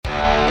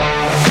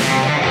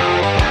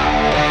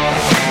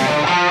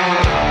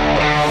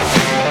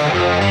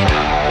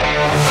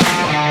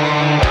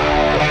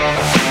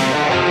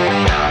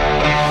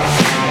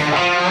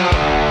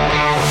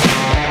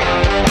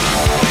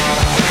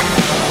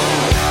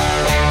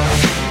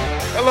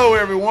Hello,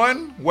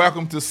 everyone.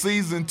 Welcome to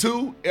Season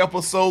 2,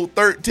 Episode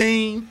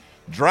 13,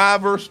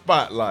 Driver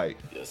Spotlight.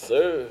 Yes,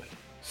 sir.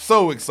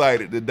 So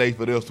excited today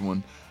for this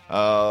one.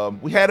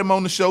 We had him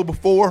on the show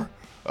before,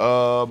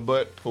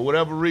 but for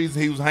whatever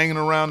reason, he was hanging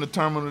around the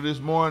terminal this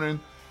morning,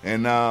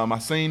 and I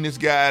seen this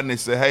guy, and they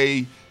said,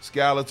 hey,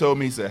 Skylar told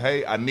me, he said,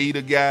 hey, I need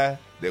a guy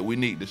that we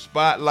need to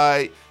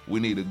spotlight.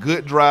 We need a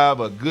good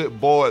driver, a good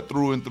board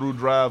through and through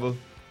driver.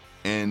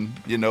 And,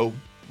 you know,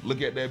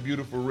 look at that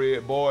beautiful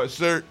red board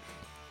shirt.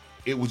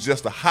 It was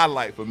just a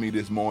highlight for me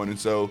this morning.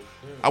 So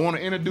I want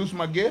to introduce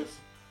my guest.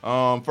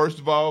 First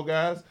of all,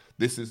 guys,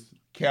 this is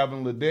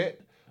Calvin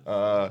Ledette.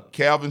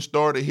 Calvin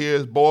started here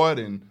as board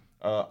in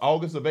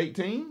August of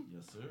 18.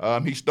 Yes, sir.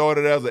 He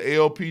started as an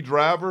LP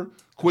driver,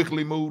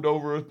 quickly moved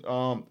over.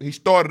 He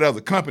started as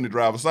a company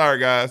driver, sorry,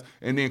 guys,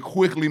 and then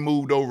quickly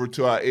moved over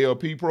to our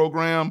LP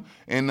program.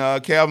 And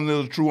Calvin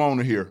is a true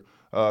owner here.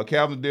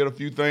 Calvin did a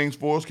few things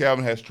for us.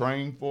 Calvin has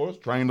trained for us,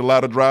 trained a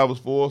lot of drivers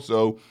for us.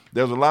 So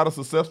there's a lot of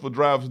successful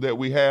drivers that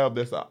we have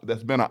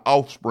that's been an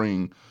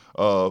offspring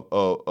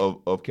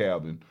of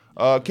Calvin.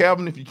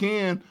 Calvin, if you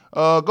can,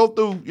 go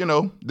through,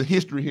 the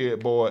history here,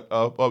 boy,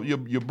 of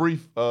your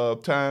brief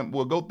time.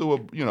 We'll go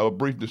through a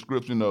brief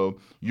description of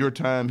your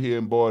time here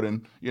in Boyd,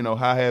 and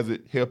how has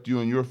it helped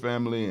you and your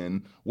family,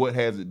 and what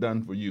has it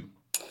done for you?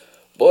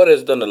 Boyd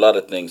has done a lot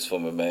of things for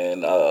me,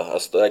 man.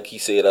 Like he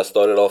said, I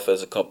started off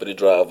as a company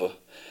driver.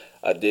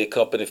 I did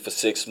company for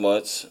 6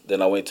 months.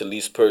 Then I went to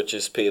lease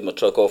purchase, paid my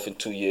truck off in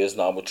 2 years.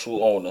 Now I'm a true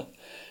owner,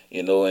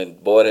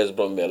 and Boyd has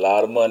brought me a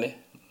lot of money,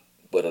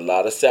 but a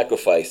lot of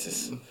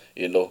sacrifices,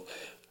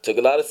 Took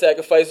a lot of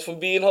sacrifices from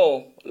being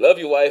home. Love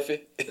you,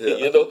 wifey,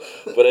 Yeah.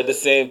 But at the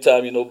same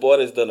time, Boyd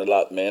has done a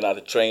lot, man.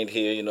 I've trained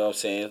here, A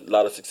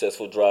lot of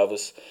successful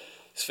drivers.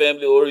 It's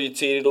family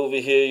orientated over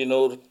here,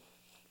 the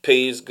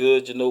pay is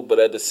good, but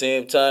at the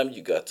same time,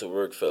 you got to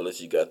work, fellas.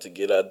 You got to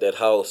get out that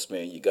house,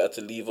 man. You got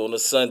to leave on a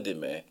Sunday,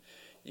 man.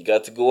 You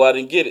got to go out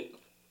and get it.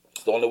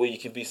 It's the only way you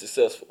can be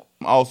successful.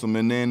 Awesome.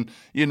 And then,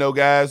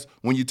 guys,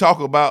 when you talk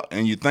about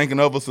and you're thinking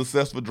of a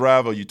successful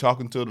driver, you're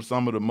talking to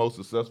some of the most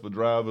successful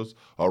drivers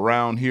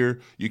around here,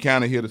 you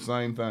kind of hear the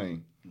same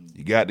thing.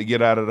 You got to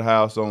get out of the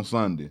house on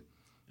Sunday.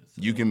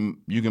 You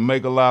can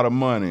make a lot of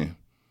money.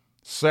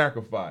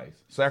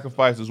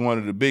 Sacrifice is one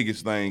of the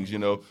biggest things,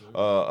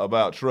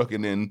 about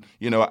trucking. And,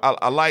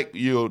 I like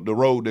the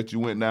road that you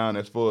went down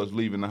as far as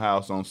leaving the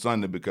house on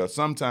Sunday, because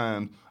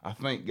sometimes I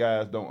think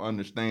guys don't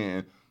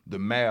understand the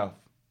math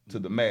to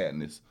the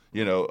madness.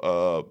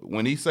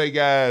 When he say,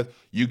 guys,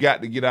 you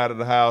got to get out of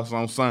the house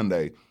on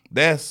Sunday,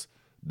 that's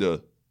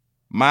the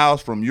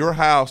miles from your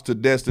house to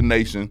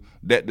destination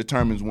that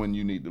determines when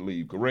you need to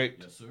leave,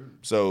 correct? Yes, sir.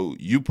 So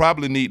you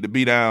probably need to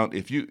be down.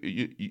 If you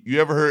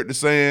ever heard the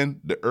saying,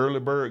 the early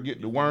bird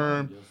get the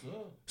worm? Yes, sir.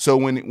 So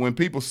when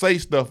people say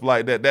stuff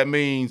like that, that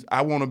means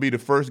I want to be the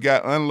first guy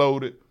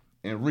unloaded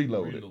and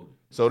reloaded.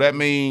 So that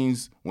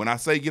means when I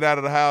say get out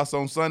of the house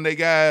on Sunday,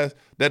 guys,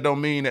 that don't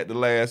mean at the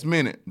last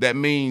minute. That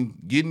means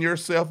getting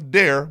yourself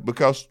there,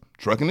 because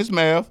trucking is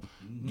math,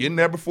 getting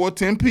there before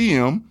 10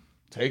 p.m.,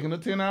 taking a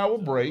 10-hour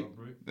break,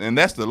 and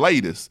that's the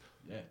latest.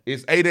 Yeah.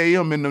 It's 8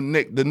 a.m. in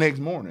the next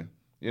morning,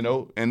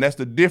 and that's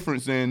the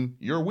difference in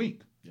your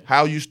week,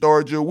 how you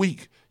start your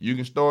week. You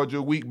can start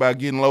your week by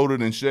getting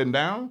loaded and shutting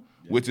down,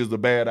 which is a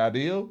bad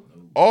idea,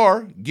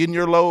 or getting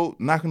your load,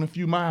 knocking a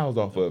few miles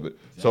off of it.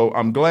 So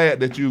I'm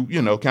glad that you,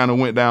 kind of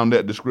went down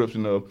that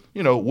description of,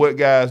 what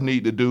guys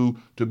need to do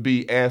to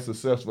be as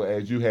successful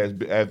as you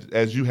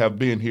have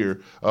been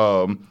here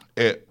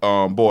at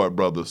Boyd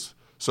Brothers.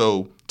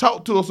 So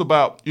talk to us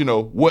about,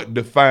 what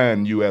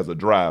defined you as a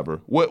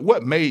driver.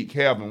 What made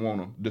Calvin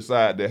want to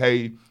decide that,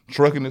 hey,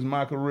 trucking is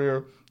my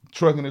career,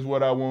 trucking is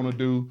what I want to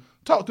do.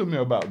 Talk to me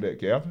about that,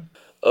 Calvin.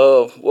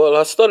 Well,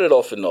 I started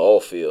off in the oil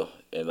field,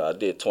 and I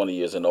did 20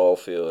 years in the oil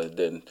field. And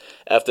then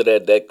after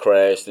that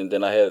crashed, and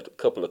then I had a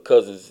couple of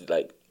cousins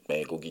like,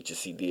 man, go get your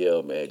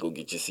CDL, man, go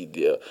get your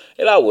CDL.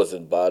 And I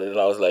wasn't bothered, and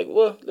I was like,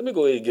 well, let me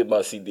go ahead and get my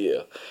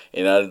CDL.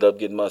 And I ended up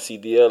getting my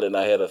CDL, and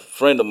I had a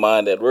friend of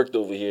mine that worked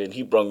over here, and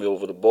he brought me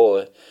over to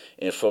Boyd.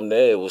 And from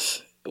there, it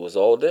was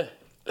all there.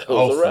 It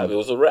was a wrap. It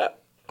was a wrap.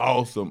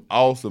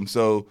 Awesome.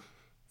 So,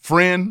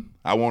 friend,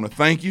 I want to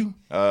thank you.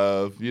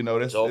 That's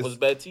Jehovah's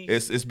Baptiste.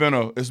 This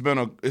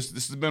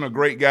has been a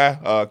great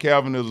guy.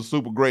 Calvin is a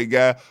super great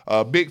guy.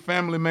 Big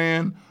family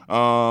man.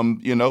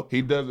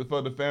 He does it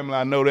for the family.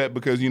 I know that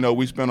because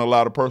we spend a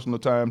lot of personal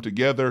time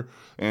together,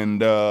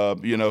 and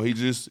he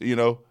just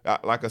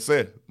like I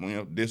said,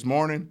 this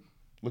morning,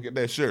 look at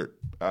that shirt.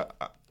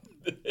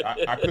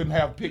 I couldn't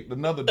have picked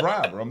another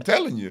driver. I'm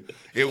telling you,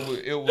 it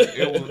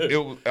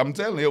was. I'm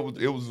telling you,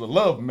 it was a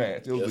love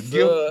match. It was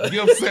a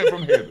gift sent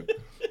from heaven.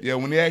 Yeah,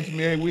 when they asked me,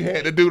 hey, we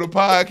had to do the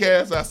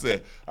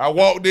podcast, I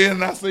walked in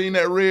and I seen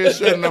that red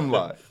shirt, and I'm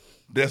like,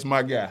 that's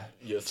my guy.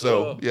 Yes,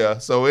 so sir. yeah,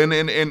 so and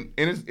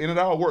it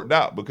all worked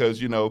out because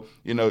you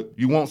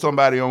want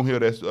somebody on here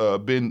that's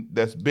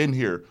been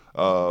here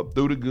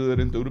through the good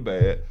and through the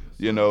bad,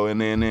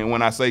 and then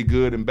when I say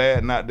good and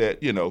bad, not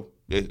that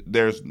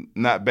there's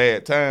not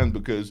bad times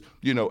because,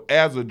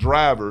 as a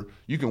driver,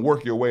 you can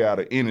work your way out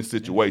of any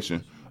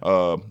situation.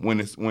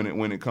 When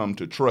it comes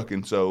to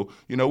trucking. So,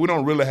 we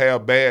don't really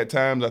have bad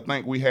times. I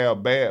think we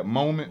have bad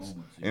moments,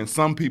 and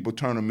some people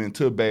turn them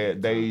into bad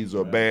days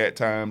or bad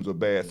times or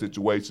bad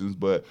situations.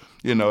 But,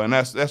 and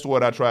that's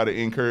what I try to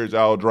encourage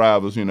all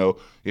drivers.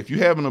 If you're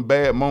having a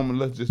bad moment,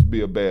 let's just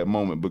be a bad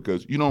moment,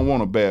 because you don't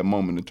want a bad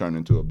moment to turn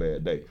into a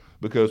bad day.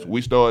 Because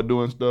we start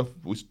doing stuff,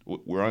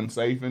 we're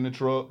unsafe in the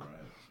truck.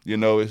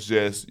 It's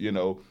just,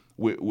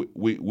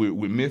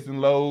 we're missing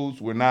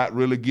loads. We're not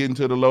really getting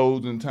to the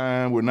loads in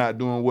time. We're not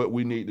doing what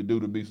we need to do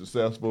to be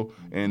successful.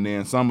 And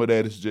then some of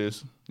that is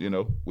just,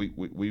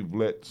 we've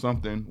let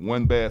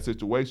one bad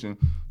situation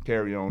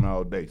carry on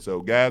all day. So,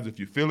 guys, if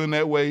you're feeling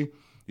that way,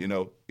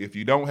 if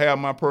you don't have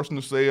my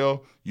personal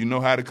cell, you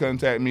know how to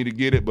contact me to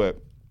get it. But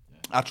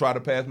I try to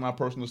pass my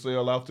personal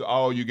cell out to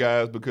all you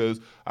guys because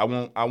I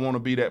want to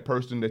be that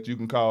person that you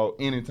can call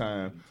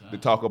anytime to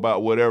talk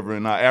about whatever.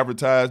 And I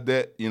advertise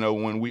that,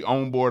 when we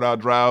onboard our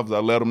drivers, I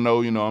let them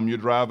know, I'm your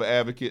driver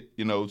advocate,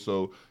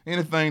 so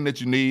anything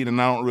that you need,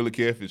 and I don't really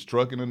care if it's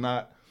trucking or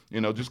not,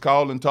 just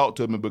call and talk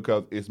to me,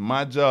 because it's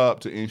my job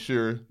to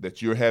ensure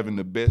that you're having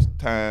the best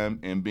time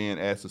and being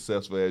as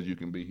successful as you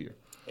can be here.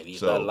 And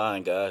he's not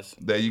lying, guys.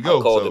 There you go.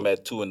 I called him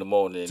at 2 in the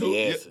morning, and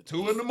he answered.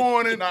 2 in the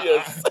morning.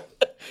 Yes.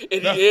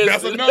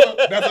 That's a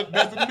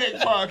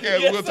next podcast.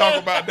 Yes, we'll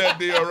talk about that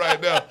deal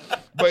right there.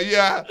 But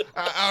yeah,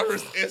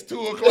 it's 2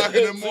 o'clock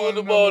in the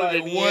morning.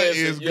 Like, what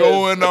is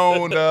going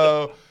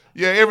on?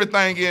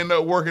 Everything ended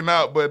up working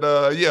out. But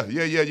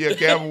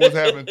Calvin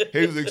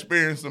was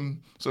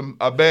experiencing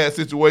a bad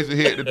situation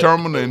here at the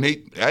terminal, and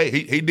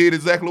he did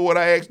exactly what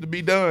I asked to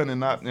be done.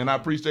 And I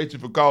appreciate you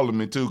for calling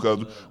me too,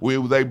 because we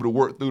was able to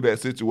work through that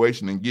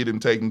situation and get him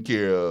taken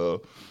care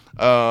of.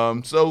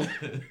 So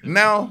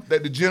now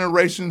that the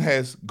generation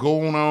has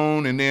gone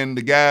on, and then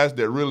the guys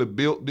that really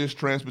built this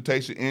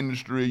transportation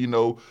industry,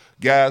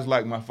 guys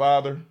like my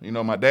father,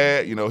 my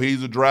dad,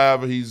 he's a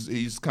driver.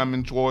 He's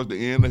coming towards the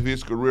end of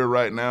his career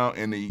right now,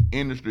 and the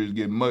industry is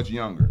getting much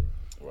younger.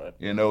 Right.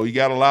 You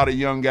got a lot of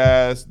young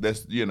guys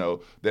that's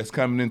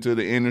coming into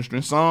the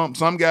industry.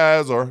 Some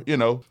guys are,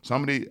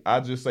 I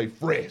just say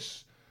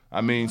fresh.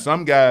 I mean,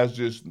 some guys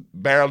just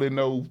barely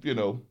know,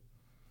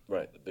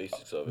 right, the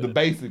basics of it. The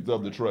basics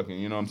of the trucking,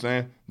 you know what I'm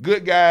saying?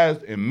 Good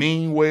guys and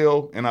mean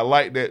well, and I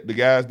like that the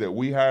guys that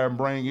we hire and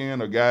bring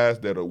in are guys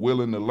that are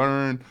willing to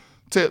learn.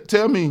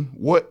 Tell me,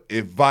 what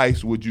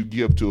advice would you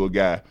give to a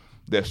guy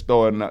that's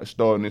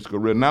starting his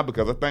career now?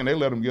 Because I think they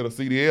let him get a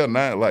CDL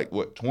now, like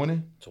what,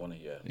 20?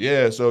 20, yeah.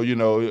 Yeah, so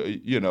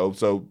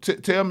so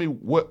tell me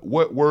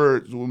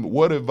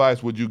what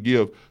advice would you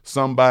give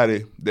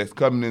somebody that's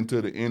coming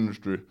into the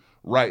industry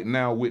right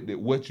now with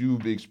what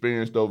you've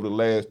experienced over the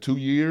last 2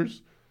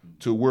 years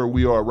to where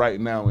we are right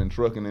now in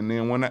trucking? And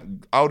then when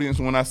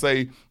I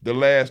say the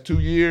last 2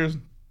 years,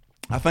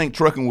 I think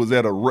trucking was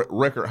at a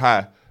record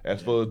high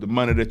as far as the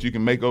money that you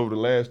can make over the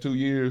last 2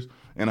 years.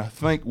 And I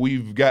think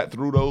we've got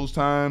through those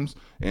times,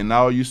 and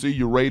now you see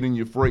your rate and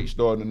your freight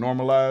starting to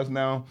normalize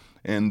now.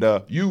 And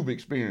you've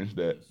experienced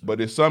that. But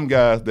there's some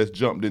guys that's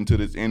jumped into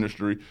this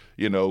industry,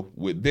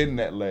 within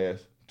that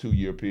last 2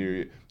 year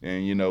period.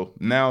 And,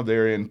 now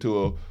they're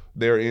into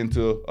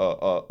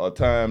a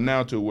time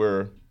now to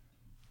where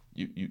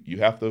you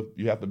have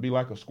to be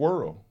like a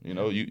squirrel.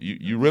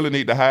 You really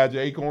need to hide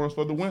your acorns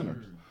for the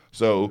winter.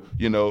 So,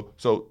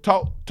 so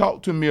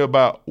talk to me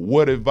about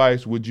what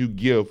advice would you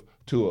give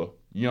to a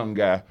young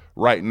guy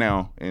right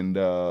now and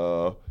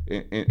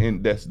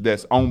that's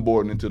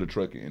onboarding into the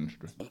trucking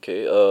industry.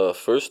 Okay,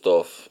 first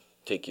off,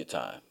 take your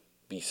time.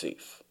 Be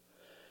safe.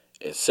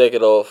 And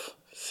second off,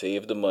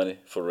 save the money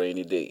for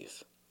rainy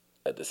days.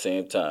 At the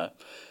same time,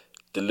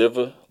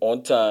 deliver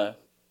on time,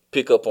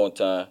 pick up on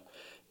time,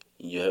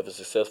 and you have a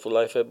successful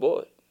life at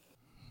Boyd.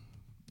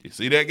 You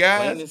see that,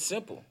 guys? Plain and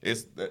simple.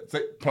 It's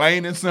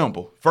plain and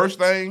simple. First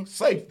thing,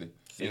 safety.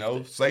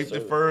 Safety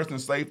first and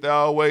safety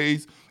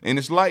always. And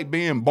it's like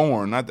being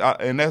born.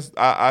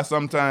 I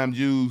sometimes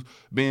use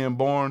being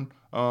born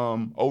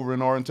over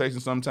in orientation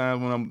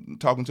sometimes when I'm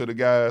talking to the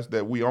guys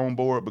that we on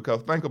board,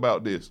 because think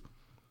about this.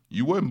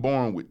 You wasn't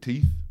born with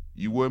teeth.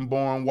 You wasn't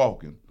born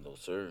walking. No,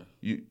 sir.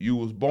 You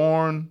was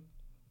born,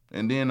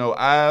 and then those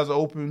eyes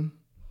open.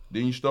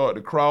 Then you start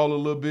to crawl a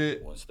little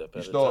bit. One step at a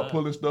time. You start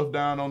pulling stuff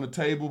down on the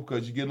table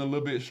because you're getting a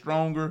little bit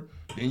stronger.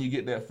 Then you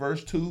get that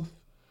first tooth.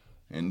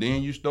 And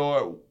then you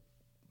start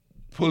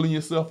pulling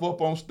yourself up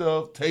on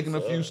stuff, taking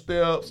a few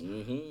steps.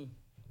 Mm-hmm.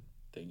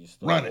 Then you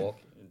start running.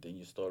 Walking, and then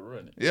you start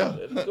running. Yeah.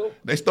 Let it go.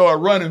 They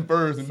start running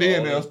first, and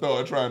then they'll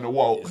start trying to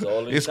walk.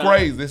 It's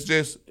crazy.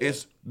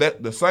 It's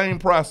that the same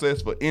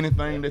process for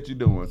anything that you're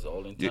doing. It's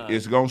all in time.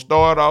 It's going to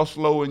start off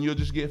slow, and you'll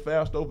just get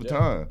fast over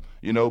time.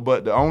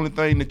 But the only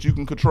thing that you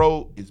can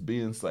control is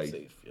being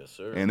safe. Yes,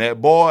 sir. And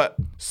that Boyd,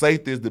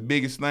 safety is the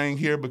biggest thing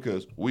here,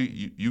 because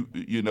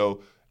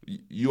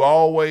you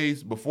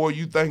always, before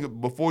you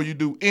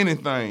do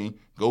anything,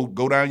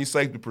 go down your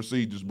safety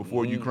procedures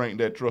before you crank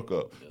that truck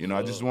up. Yes,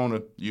 I just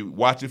want to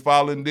watch your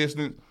following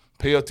distance,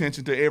 Pay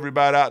attention to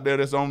everybody out there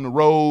that's on the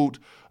road.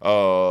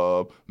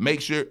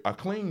 Make sure a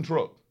clean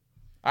truck.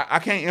 I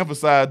can't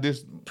emphasize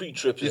this.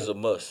 Pre-trip is a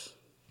must.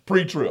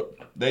 Pre-trip.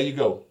 There you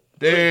go.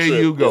 Pre-trip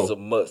you go. is a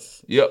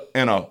must. Yep.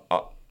 And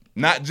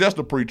not just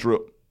a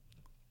pre-trip.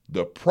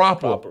 The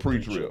proper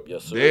pre-trip.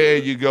 Yes, sir. There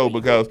you go.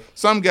 Because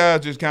some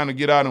guys just kind of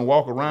get out and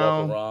walk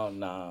around.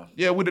 Nah.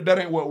 Yeah, that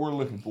ain't what we're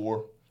looking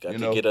for. Got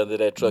to get under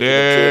that truck.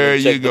 There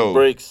and check you go. The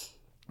brakes.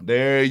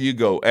 There you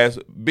go.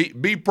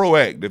 Be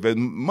proactive. As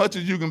much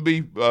as you can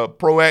be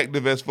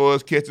proactive as far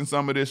as catching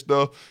some of this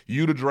stuff.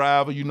 You the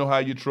driver. You know how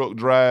your truck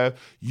drive.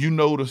 You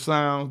know the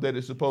sounds that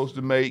it's supposed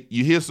to make.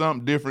 You hear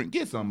something different,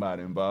 get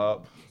somebody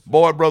involved.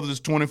 Boyd Brothers is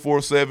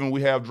 24/7.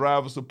 We have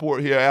driver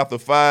support here. After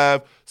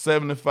 5,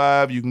 7 to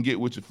 5, you can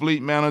get with your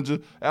fleet manager.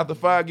 After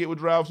 5, get with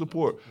driver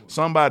support.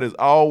 Somebody's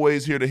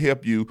always here to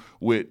help you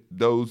with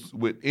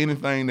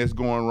anything that's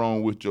going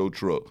wrong with your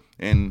truck.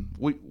 And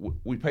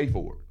we pay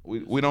for it.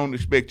 We don't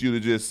expect you to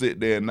just sit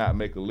there and not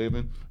make a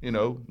living.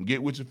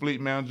 Get with your fleet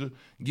manager,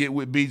 get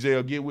with BJ,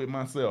 or get with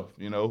myself.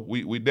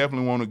 We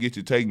definitely want to get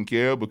you taken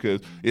care of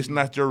because it's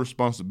not your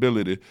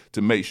responsibility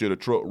to make sure the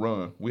truck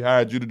run. We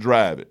hired you to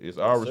drive it. It's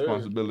our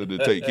responsibility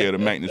to take care of the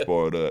maintenance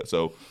part of it.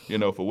 So,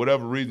 for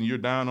whatever reason you're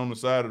down on the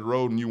side of the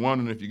road and you're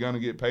wondering if you're going to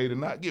get paid or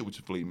not, get with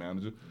your fleet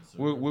manager.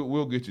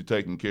 We'll get you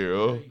taken care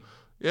of.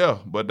 Yeah,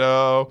 but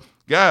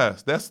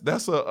guys,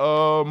 that's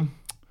a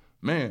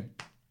man.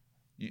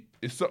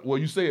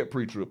 You said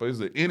pre-trip. Is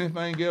there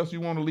anything else you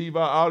want to leave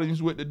our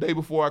audience with today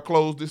before I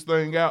close this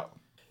thing out?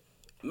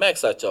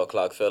 Max out y'all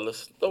clock,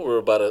 fellas. Don't worry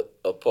about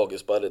a parking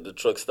spot at the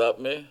truck stop,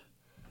 man.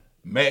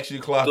 Max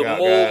your clock out, guys.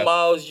 The more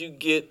miles you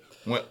get,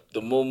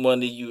 the more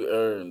money you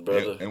earn,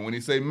 brother. And when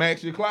he say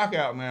max your clock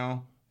out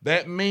now,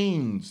 that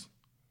means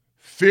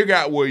figure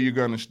out where you're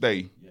going to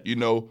stay.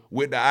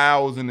 With the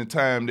hours and the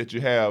time that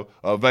you have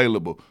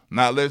available.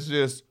 Not let's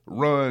just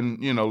run,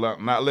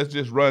 not let's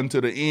just run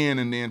to the end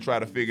and then try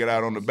to figure it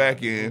out on the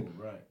back end.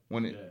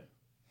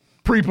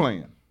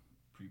 Pre-plan.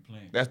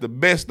 That's the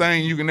best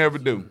thing you can ever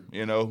do,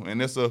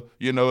 And it's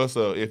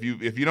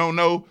if you don't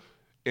know,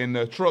 in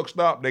the truck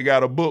stop they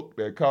got a book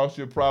that costs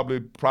you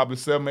probably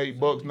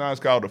 $7-8 now. It's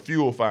called a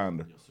Fuel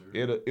Finder.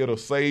 It'll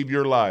save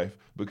your life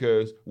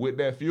because with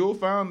that Fuel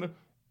Finder,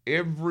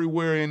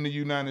 everywhere in the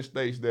United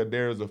States that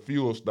there is a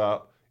fuel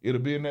stop, it'll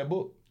be in that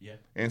book. Yeah.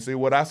 And see,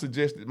 what I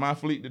suggested my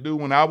fleet to do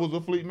when I was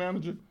a fleet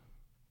manager,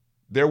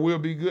 there will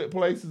be good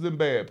places and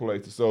bad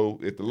places. So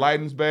if the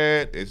lighting's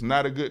bad, it's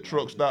not a good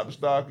truck stop to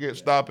stop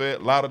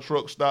at. A lot of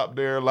trucks stop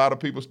there. A lot of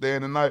people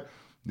staying the night.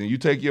 Then you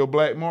take your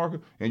black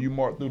marker and you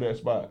mark through that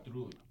spot.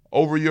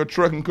 Over your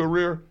trucking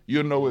career,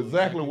 you'll know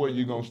exactly where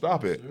you're going to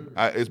stop at.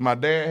 As my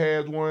dad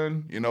has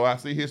one, I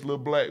see his little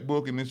black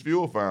book in his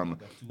fuel finder.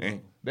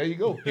 And there you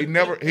go.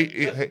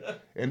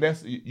 And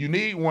that's, you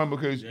need one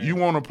because you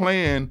want to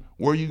plan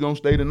where you're going to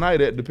stay the night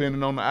at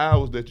depending on the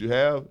hours that you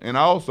have. And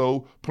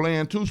also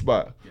plan 2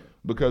 spots.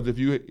 Because if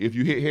you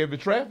hit heavy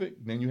traffic,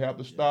 then you have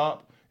to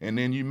stop and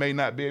then you may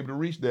not be able to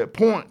reach that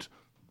point.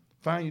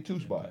 Find your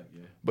 2 spot.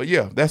 But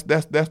yeah,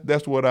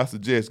 that's what I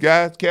suggest.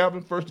 Guys,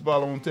 Calvin, first of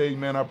all, I want to tell you,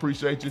 man, I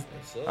appreciate you.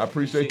 I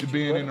appreciate you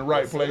being in the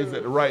right place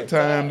at the right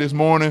time this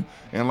morning.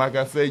 And like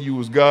I said, you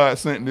was God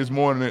sent this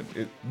morning.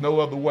 No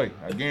other way.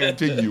 I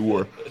guarantee you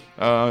were.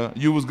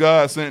 You was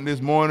God sent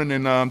this morning.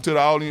 And to the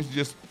audience,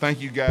 just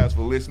thank you guys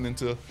for listening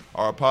to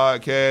our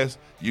podcast.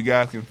 You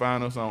guys can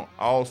find us on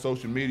all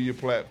social media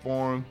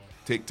platforms,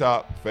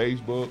 TikTok,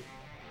 Facebook,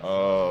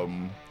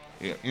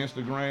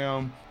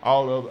 Instagram,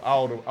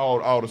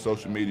 all the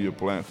social media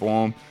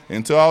platforms.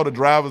 And to all the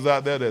drivers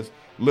out there that's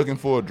looking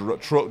for a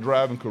truck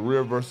driving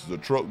career versus a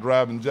truck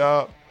driving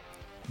job,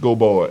 go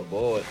Boyd.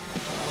 Go Boyd.